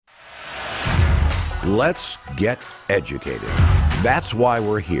Let's get educated. That's why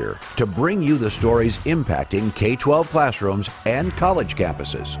we're here, to bring you the stories impacting K-12 classrooms and college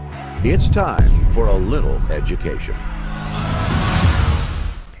campuses. It's time for a little education.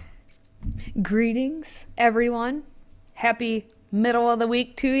 Greetings, everyone. Happy middle of the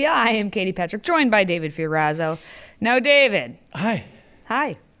week to you. I am Katie Patrick, joined by David Fiorazzo. Now, David. Hi.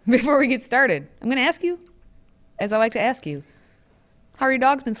 Hi. Before we get started, I'm going to ask you, as I like to ask you, how are your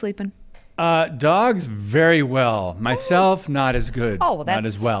dogs been sleeping? Dogs very well. Myself, not as good. Oh, well, not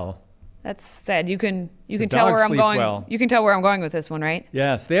as well. That's sad. You can tell dogs where I'm sleep going. well. You can tell where I'm going with this one, right?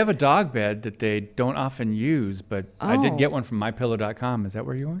 Yes, they have a dog bed that they don't often use, but I did get one from mypillow.com. Is that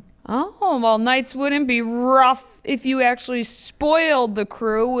where you're going? Oh, well, nights wouldn't be rough if you actually spoiled the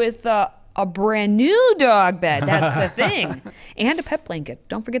crew with a brand new dog bed. That's the thing. And a pet blanket.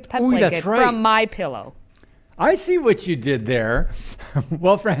 Don't forget the pet blanket that's right. from MyPillow. I see what you did there.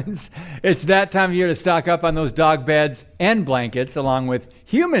 Well, friends, it's that time of year to stock up on those dog beds and blankets, along with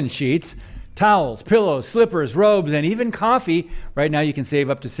human sheets, towels, pillows, slippers, robes, and even coffee. Right now, you can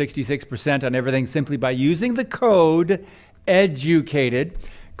save up to 66% on everything simply by using the code EDUCATED.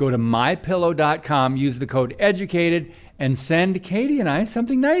 Go to mypillow.com, use the code EDUCATED, and send Katie and I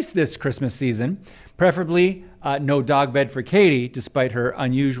something nice this Christmas season. Preferably no dog bed for Katie, despite her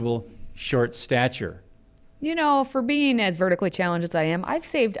unusual short stature. You know, for being as vertically challenged as I am, I've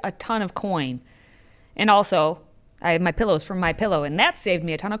saved a ton of coin. And also, I have my pillows from MyPillow, and that saved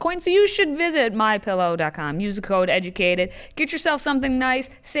me a ton of coin. So you should visit mypillow.com. Use the code EDUCATED. Get yourself something nice.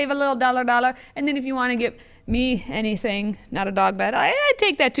 Save a little dollar. And then if you want to get me anything, not a dog bed, I'd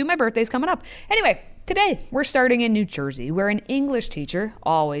take that too. My birthday's coming up. Anyway, today we're starting in New Jersey, where an English teacher,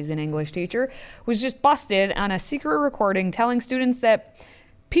 always an English teacher, was just busted on a secret recording telling students that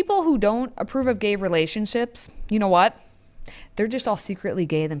people who don't approve of gay relationships, you know what? They're just all secretly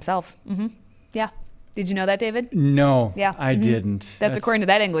gay themselves. Yeah. Did you know that, David? No, Yeah. I didn't. That's according to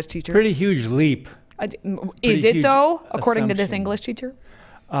that English teacher. Pretty huge leap. Is it, huge though, according to this assumption. English teacher?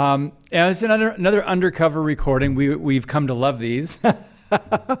 It's another undercover recording. We've come to love these.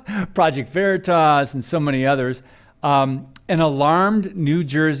 Project Veritas and so many others. An alarmed New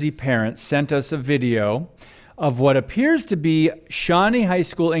Jersey parent sent us a video of what appears to be Shawnee High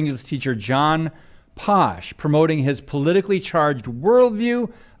School English teacher John Posh promoting his politically charged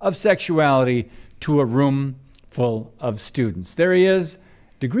worldview of sexuality to a room full of students. There he is,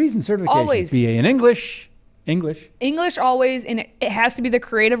 degrees and certifications. Always. BA in English always, and it has to be the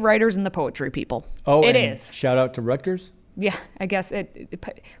creative writers and the poetry people. Oh, it and is. Shout out to Rutgers. Yeah, I guess it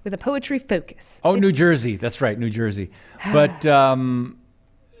with a poetry focus. Oh, New Jersey. That's right, New Jersey. But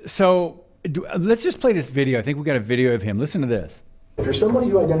let's just play this video. I think we got a video of him. Listen to this. If you're somebody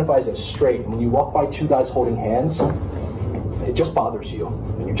who identifies as straight, and when you walk by two guys holding hands, it just bothers you,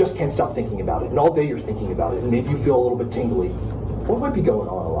 and you just can't stop thinking about it, and all day you're thinking about it, and maybe you feel a little bit tingly. What might be going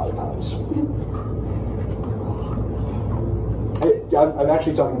on a lot of times? I'm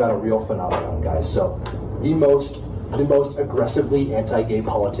actually talking about a real phenomenon, guys. So, the most aggressively anti-gay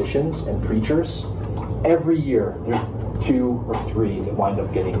politicians and preachers, every year there's 2 or 3 that wind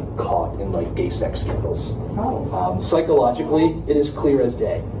up getting caught in like gay sex scandals. Psychologically, it is clear as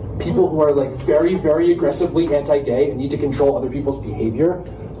day. People who are like very, very aggressively anti-gay and need to control other people's behavior,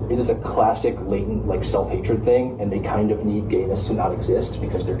 it is a classic latent like self-hatred thing, and they kind of need gayness to not exist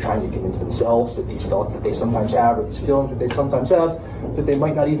because they're trying to convince themselves that these thoughts that they sometimes have or these feelings that they sometimes have that they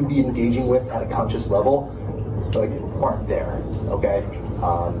might not even be engaging with at a conscious level, like aren't there, okay?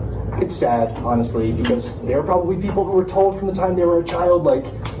 It's sad, honestly, because there are probably people who were told from the time they were a child, like,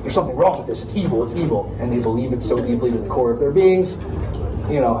 there's something wrong with this, it's evil, and they believe it so deeply to the core of their beings,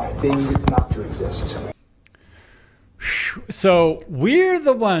 you know, they need it not to exist. So we're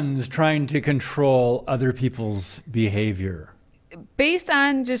the ones trying to control other people's behavior. Based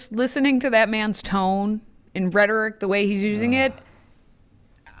on just listening to that man's tone and rhetoric, the way he's using it,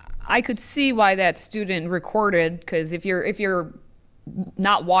 I could see why that student recorded, because if you're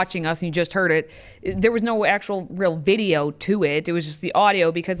not watching us and you just heard it, there was no actual real video to it. It was just the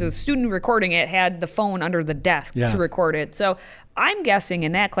audio because the student recording it had the phone under the desk to record it. So I'm guessing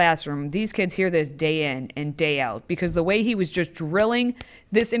in that classroom, these kids hear this day in and day out because the way he was just drilling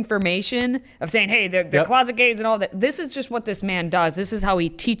this information of saying, hey, they're closet gays and all that. This is just what this man does. This is how he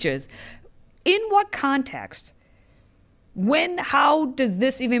teaches. In what context? When, how does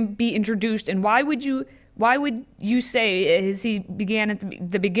this even be introduced? And why would you say, as he began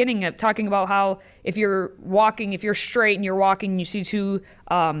at the beginning of talking about how if you're straight and you're walking, you see two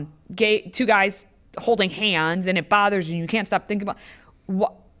guys holding hands and it bothers you, you can't stop thinking about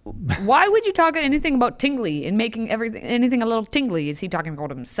why would you talk anything about tingly and making anything a little tingly? Is he talking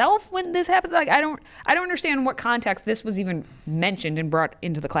about himself when this happened? Like, I don't understand what context this was even mentioned and brought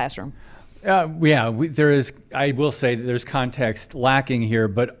into the classroom. There is. I will say that there's context lacking here,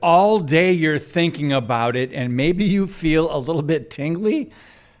 but all day you're thinking about it, and maybe you feel a little bit tingly.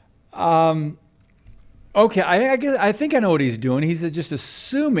 Okay, I think I know what he's doing. He's just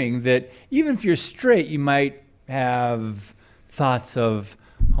assuming that even if you're straight, you might have thoughts of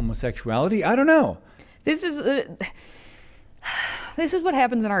homosexuality. I don't know. This is what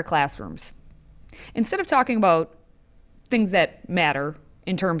happens in our classrooms. Instead of talking about things that matter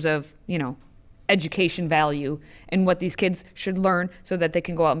in terms of, education value and what these kids should learn so that they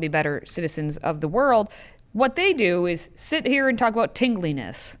can go out and be better citizens of the world, what they do is sit here and talk about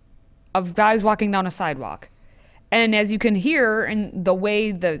tingliness of guys walking down a sidewalk. And as you can hear in the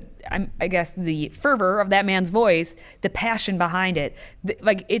way the fervor of that man's voice, the passion behind it,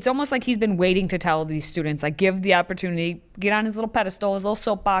 it's almost like he's been waiting to tell these students, give the opportunity, get on his little pedestal, his little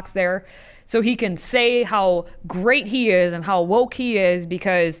soapbox there, so he can say how great he is and how woke he is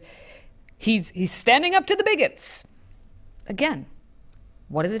because he's standing up to the bigots. Again,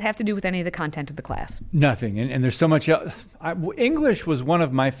 what does it have to do with any of the content of the class? Nothing. And there's so much else. English was one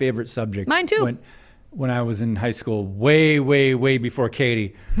of my favorite subjects. Mine too. When I was in high school, way, way, way before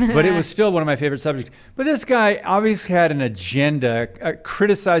Katie. But it was still one of my favorite subjects. But this guy obviously had an agenda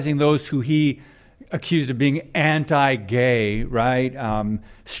criticizing those who he accused of being anti-gay, right?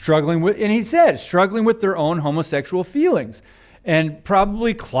 Struggling with their own homosexual feelings and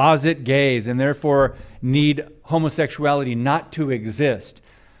probably closet gays and therefore need homosexuality not to exist.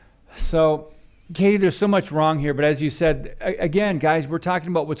 So, Katie, there's so much wrong here. But as you said, again, guys, we're talking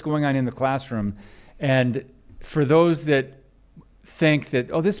about what's going on in the classroom. And for those that think that,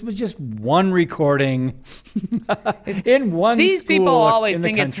 this was just one recording in one These school people always in the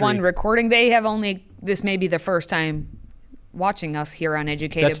think country. it's one recording. They have this may be the first time watching us here on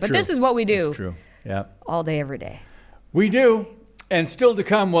Educated. That's but true. This is what we do. That's true. Yeah. All day, every day. We do. And still to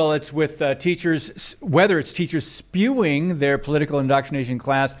come, it's with teachers, whether it's teachers spewing their political indoctrination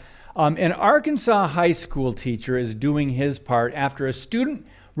class. An Arkansas high school teacher is doing his part after a student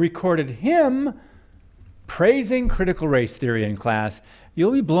recorded him praising critical race theory in class.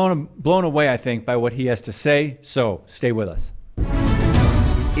 You'll be blown away, I think, by what he has to say. So stay with us.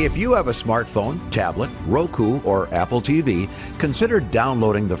 If you have a smartphone, tablet, Roku, or Apple TV, consider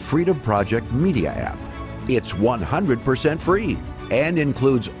downloading the Freedom Project Media app. It's 100% free and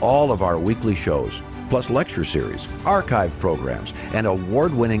includes all of our weekly shows, plus lecture series, archive programs, and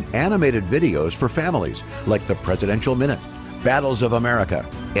award-winning animated videos for families like the Presidential Minute, Battles of America,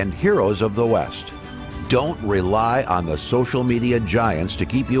 and Heroes of the West. Don't rely on the social media giants to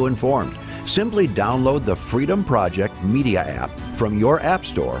keep you informed. Simply download the Freedom Project Media app from your app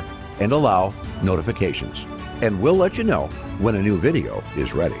store and allow notifications. And we'll let you know when a new video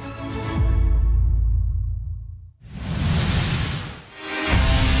is ready.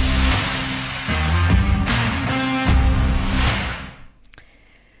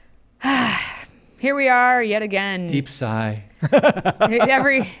 Here we are yet again. Deep sigh.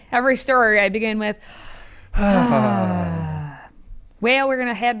 Every story I begin with, well, we're going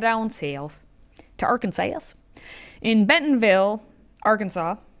to head down south to Arkansas. In Bentonville,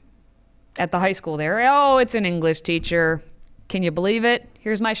 Arkansas, at the high school there. Oh, it's an English teacher. Can you believe it?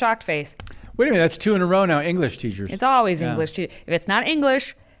 Here's my shocked face. Wait a minute, that's 2 in a row now, English teachers. It's always English. If it's not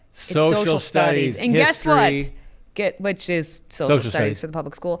English, it's social studies. And history. Guess what? Which is social studies for the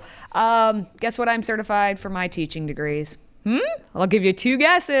public school. Guess what I'm certified for my teaching degrees? I'll give you 2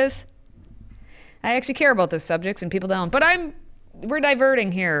 guesses. I actually care about those subjects and people don't, but we're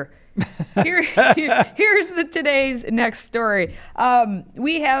diverting here. Here's today's next story.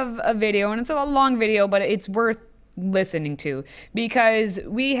 We have a video, and it's a long video, but it's worth listening to because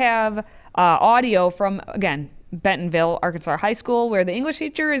we have audio from, again, Bentonville, Arkansas High School, where the English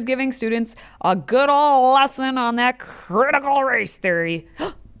teacher is giving students a good old lesson on that critical race theory.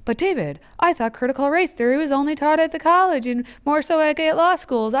 But David, I thought critical race theory was only taught at the college and more so at law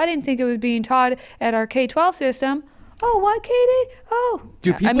schools. I didn't think it was being taught at our K-12 system. Oh, what, Katie? Oh,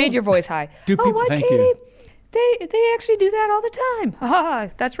 I made your voice high. Thank Katie? you. They actually do that all the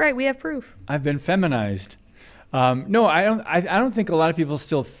time. That's right. We have proof. I've been feminized. No, I don't think a lot of people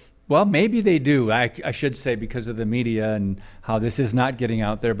still. Well, maybe they do, I should say, because of the media and how this is not getting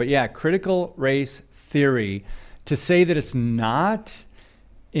out there. But yeah, critical race theory, to say that it's not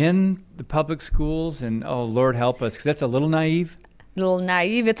in the public schools, and oh, Lord help us, because that's a little naive.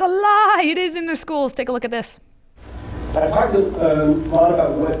 It's a lie. It is in the schools. Take a look at this. I've talked a lot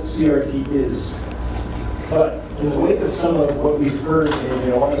about what CRT is, but In the wake of some of what we've heard,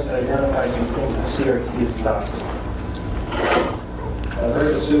 I want us to identify some things that CRT is not.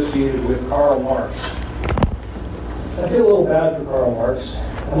 Very associated with Karl Marx. I feel a little bad for Karl Marx.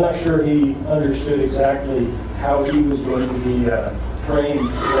 I'm not sure he understood exactly how he was going to be framed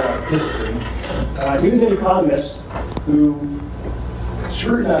throughout history. He was an economist who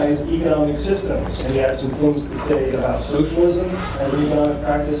scrutinized economic systems, and he had some things to say about socialism as an economic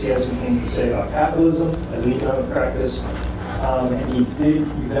practice. He had some things to say about capitalism as an economic practice, and he did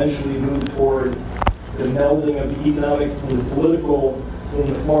eventually move toward the melding of the economic and the political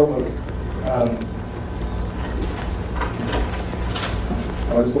in the form of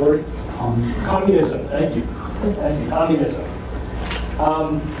what is the word? Communism. Thank you. Thank you. Communism.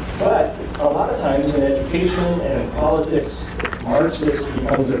 But a lot of times in education and in politics, Marxist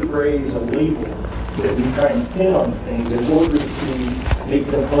becomes a phrase, a label that we try and pin on things in order to make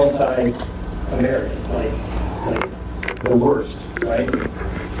them anti-American, like the worst, right?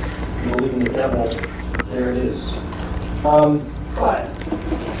 You believe in the devil, there it is. But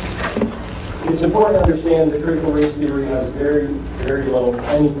it's important to understand that critical race theory has very, very little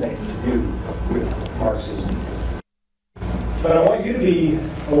anything to do with Marxism. But I want you to be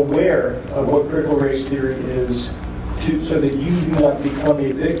aware of what critical race theory is so that you do not become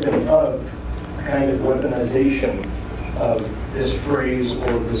a victim of a kind of weaponization of this phrase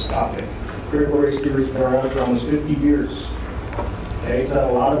or this topic. Critical race theory has been around for almost 50 years. Okay, it's done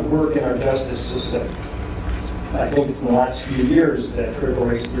a lot of work in our justice system. I think it's in the last few years that critical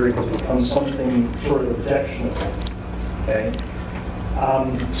race theory has become something sort of objectionable. Okay?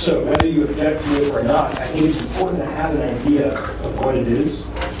 So whether you object to it or not, I think it's important to have an idea of what it is,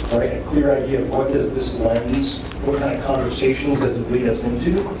 right? A clear idea of what does this lens, what kind of conversations does it lead us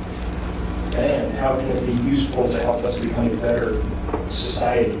into, okay? And how can it be useful to help us become a better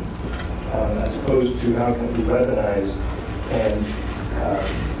society, as opposed to how can it be weaponized and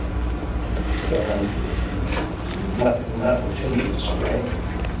nothing changes, right?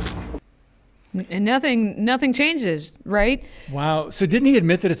 And nothing changes, right? Wow. So didn't he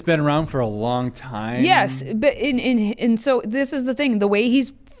admit that it's been around for a long time? Yes, but and so this is the thing. The way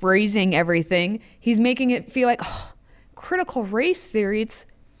he's phrasing everything, he's making it feel like critical race theory.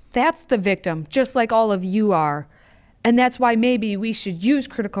 That's the victim, just like all of you are, and that's why maybe we should use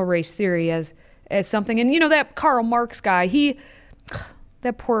critical race theory as something. And that Karl Marx guy,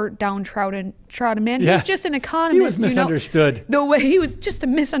 that poor downtrodden man. Yeah. He's just an economist. He was misunderstood. The way he was just a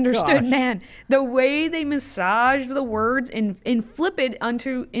misunderstood Gosh. man. The way they massage the words and flip it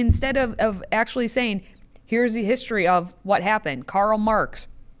onto, instead of actually saying, here's the history of what happened. Karl Marx.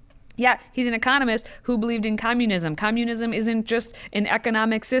 Yeah, he's an economist who believed in communism. Communism isn't just an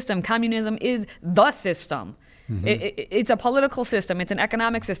economic system. Communism is the system. Mm-hmm. It's a political system. It's an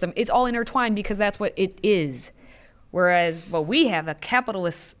economic system. It's all intertwined because that's what it is. Whereas, we have a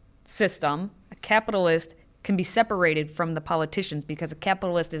capitalist system. A capitalist can be separated from the politicians because a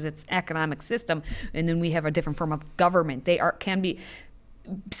capitalist is its economic system, and then we have a different form of government. They can be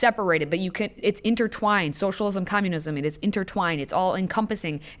separated, but it's intertwined. Socialism, communism, it is intertwined. It's all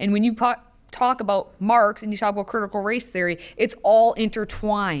encompassing. And when you talk about Marx and you talk about critical race theory, it's all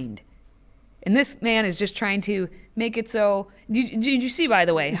intertwined. And this man is just trying to make it so. Did you see, by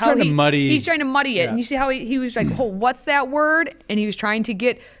the way, he's trying to muddy it? Yeah. And you see how he was like, what's that word? And he was trying to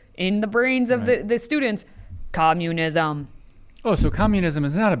get in the brains of the students, communism. Oh, so communism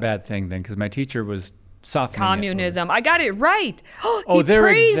is not a bad thing then, because my teacher was softening communism. I got it right. He they're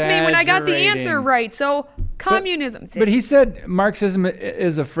praised me when I got the exaggerating. answer right. So communism. But he said Marxism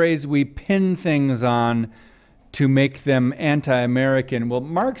is a phrase we pin things on to make them anti-American. Well,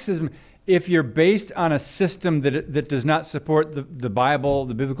 Marxism, if you're based on a system that does not support the Bible,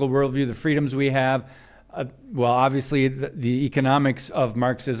 the biblical worldview, the freedoms we have, obviously the economics of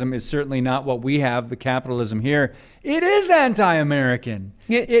Marxism is certainly not what we have, the capitalism here. It is anti-American.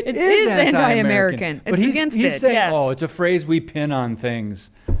 It is anti-American. But it's against he's it. saying, yes. it's a phrase we pin on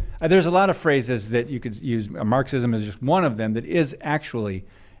things. There's a lot of phrases that you could use. Marxism is just one of them that is actually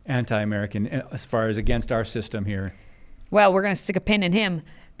anti-American as far as against our system here. Well, we're going to stick a pin in him.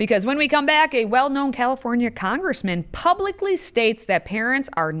 Because when we come back, a well-known California congressman publicly states that parents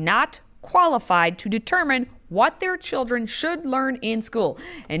are not qualified to determine what their children should learn in school.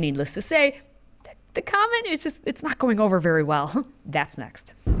 And needless to say, the comment is it's not going over very well. That's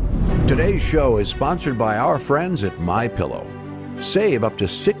next. Today's show is sponsored by our friends at MyPillow. Save up to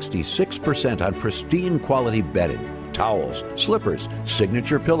 66% on pristine quality bedding, towels, slippers,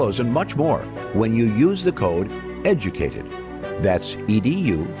 signature pillows, and much more when you use the code EDUCATED. That's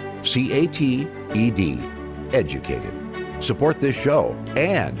EDUCATED, educated. Support this show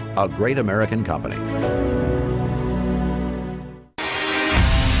and a great American company.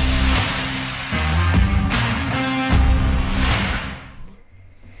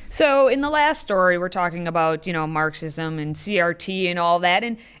 So in the last story, we're talking about, Marxism and CRT and all that,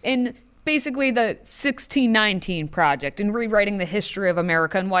 and basically the 1619 Project and rewriting the history of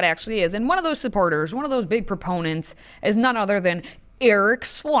America and what actually is. And one of those supporters, one of those big proponents, is none other than Eric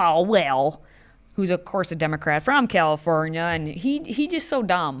Swalwell, who's of course a Democrat from California, and he just so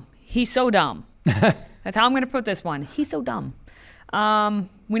dumb. He's so dumb. That's how I'm going to put this one. He's so dumb.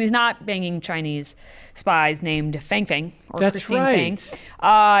 When he's not banging Chinese spies named Fang Fang or That's Christine right.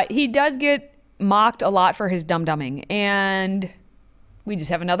 Fang, he does get mocked a lot for his dum-dumming. And we just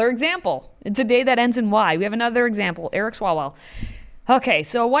have another example. It's a day that ends in Y. We have another example, Eric Swalwell. Okay,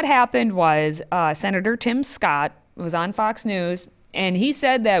 so what happened was Senator Tim Scott was on Fox News, and he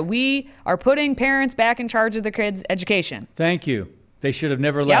said that we are putting parents back in charge of their kids' education. Thank you. They should have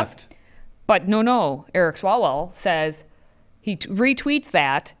never left. But no, Eric Swalwell says, he retweets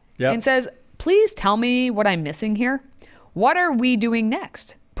that and says, please tell me what I'm missing here. What are we doing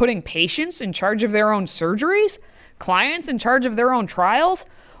next? Putting patients in charge of their own surgeries? Clients in charge of their own trials?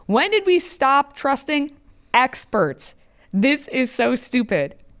 When did we stop trusting experts? This is so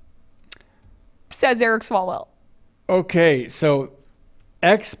stupid, says Eric Swalwell. Okay, so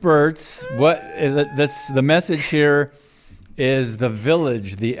experts, that's the message here is the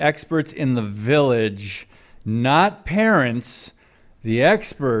village, the experts in the village, not parents. The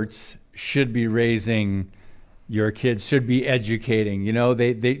experts should be raising your kids, should be educating.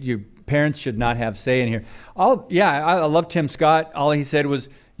 Your parents should not have say in here. I love Tim Scott. All he said was,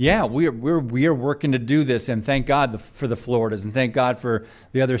 yeah, we are working to do this, and thank God for the Floridas, and thank God for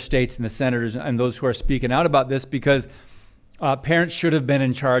the other states and the senators and those who are speaking out about this, because parents should have been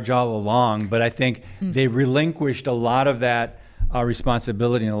in charge all along, but I think they relinquished a lot of that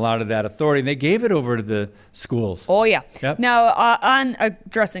responsibility and a lot of that authority, and they gave it over to the schools. Oh, yeah. Yep. Now, on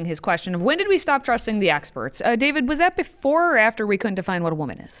addressing his question of when did we stop trusting the experts, David, was that before or after we couldn't define what a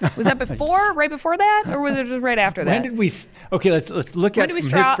woman is? Was that before, right before that, or was it just right after that? When did we? Okay, let's look at from his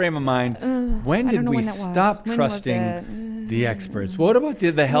frame of mind. When did we stop trusting the experts? What about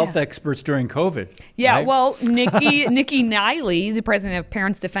the health experts during COVID? Yeah, right? well, Nikki Niley, the president of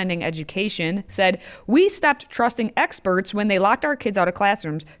Parents Defending Education, said, we stopped trusting experts when they locked our kids out of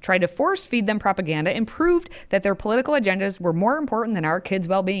classrooms, tried to force feed them propaganda, and proved that their political agendas were more important than our kids'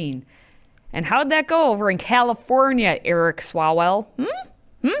 well-being. And how'd that go over in California, Eric Swalwell?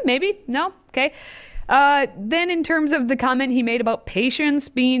 Maybe? No? Okay. Then in terms of the comment he made about patients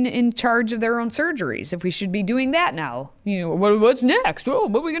being in charge of their own surgeries, if we should be doing that now, what's next? Oh,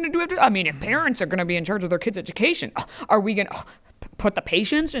 what are we going to do after? I mean, if parents are going to be in charge of their kids' education, are we going to put the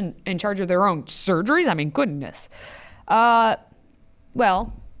patients in charge of their own surgeries? I mean, goodness.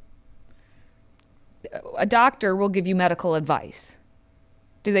 Well, a doctor will give you medical advice.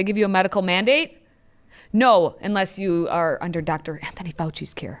 Do they give you a medical mandate? No, unless you are under Dr. Anthony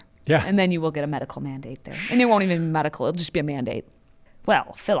Fauci's care. Yeah. And then you will get a medical mandate there. And it won't even be medical. It'll just be a mandate.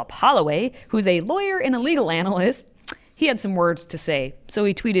 Well, Philip Holloway, who's a lawyer and a legal analyst, he had some words to say. So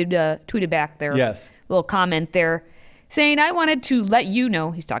he tweeted back there. Yes. Little comment there saying, I wanted to let you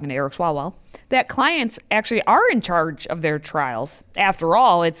know, he's talking to Eric Swalwell, that clients actually are in charge of their trials. After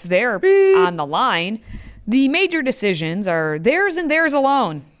all, it's their on the line. The major decisions are theirs and theirs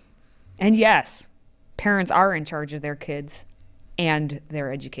alone. And yes, parents are in charge of their kids and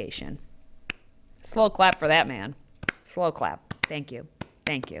their education. Slow clap for that man. Slow clap. Thank you.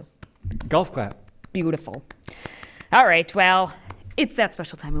 Thank you. Golf clap. Beautiful. All right, well, it's that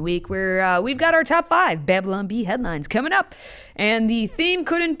special time of week where we've got our top 5 Babylon Bee headlines coming up, and the theme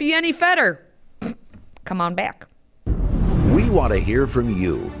couldn't be any better. Come on back. We want to hear from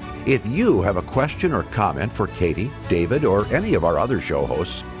you. If you have a question or comment for Katie, David, or any of our other show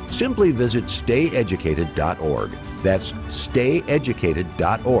hosts, simply visit stayeducated.org. That's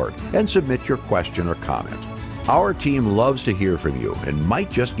stayeducated.org and submit your question or comment. Our team loves to hear from you and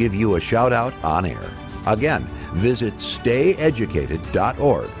might just give you a shout out on air. Again, visit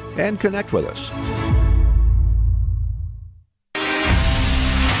stayeducated.org and connect with us.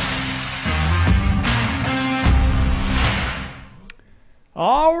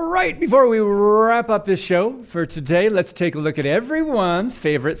 All right, before we wrap up this show for today, let's take a look at everyone's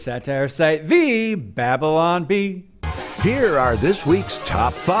favorite satire site, the Babylon Bee. Here are this week's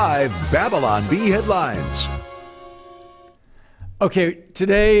top 5 Babylon Bee headlines. Okay,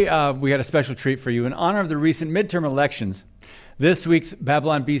 today we had a special treat for you in honor of the recent midterm elections. This week's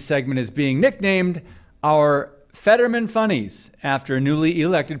Babylon Bee segment is being nicknamed our Fetterman Funnies after newly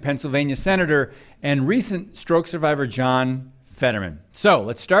elected Pennsylvania Senator and recent stroke survivor John Fetterman. So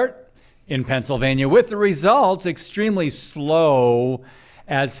let's start in Pennsylvania with the results extremely slow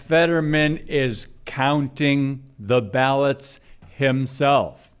as Fetterman is counting the ballots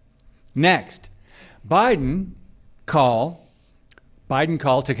himself. Next, Biden call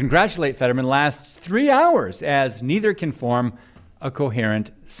to congratulate Fetterman lasts 3 hours as neither can form a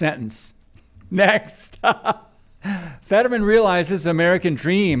coherent sentence. Next, Fetterman realizes American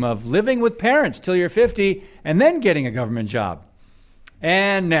dream of living with parents till you're 50 and then getting a government job.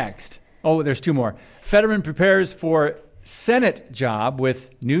 And next, there's 2 more. Fetterman prepares for Senate job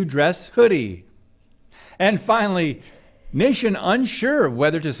with new dress hoodie. And finally, nation unsure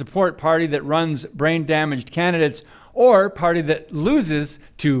whether to support party that runs brain-damaged candidates or party that loses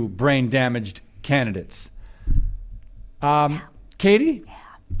to brain-damaged candidates. Katie? Yeah.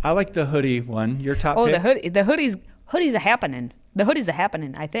 I like the hoodie one. Your top pick? The hoodies are happening. The hoodies are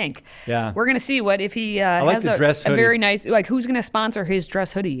happening, I think. Yeah. We're going to see if he has a very nice, who's going to sponsor his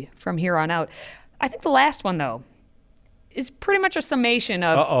dress hoodie from here on out. I think the last one, though, is pretty much a summation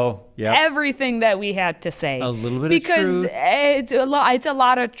of everything that we had to say. A little bit of truth. Because it's a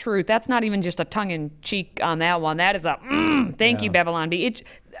lot of truth. That's not even just a tongue-in-cheek on that one. That is thank you, Babylon Bee.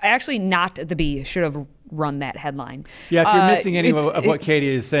 Actually, not the Bee should have run that headline. Yeah, if you're missing any of what Katie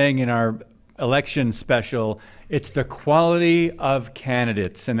is saying in our election special, it's the quality of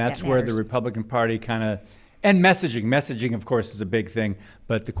candidates, and that's where the Republican Party and messaging, of course, is a big thing,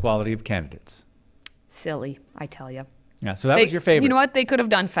 but the quality of candidates. Silly, I tell you. Yeah, so that was your favorite. You know what? They could have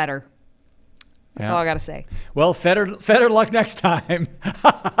done Fetter. That's all I got to say. Well, Fetter luck next time.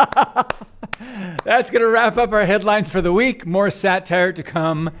 That's going to wrap up our headlines for the week. More satire to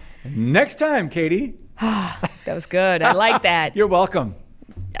come next time, Katie. That was good. I like that. You're welcome.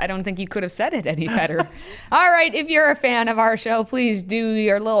 I don't think you could have said it any better. All right, if you're a fan of our show, please do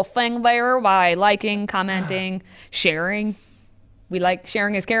your little thing there by liking, commenting, sharing. We like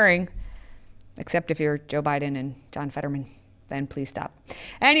sharing is caring. Except if you're Joe Biden and John Fetterman, then please stop.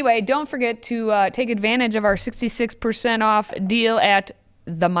 Anyway, don't forget to take advantage of our 66% off deal at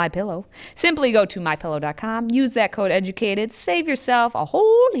the MyPillow. Simply go to mypillow.com, use that code EDUCATED, save yourself a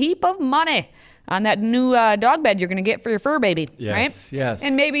whole heap of money on that new dog bed you're going to get for your fur baby, right? Yes.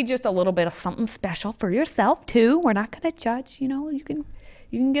 And maybe just a little bit of something special for yourself too. We're not going to judge, you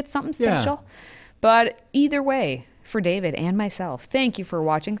can get something special. Yeah. But either way, for David and myself, thank you for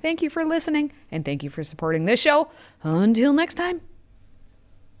watching, thank you for listening, and thank you for supporting this show. Until next time,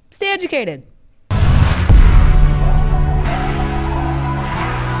 stay educated.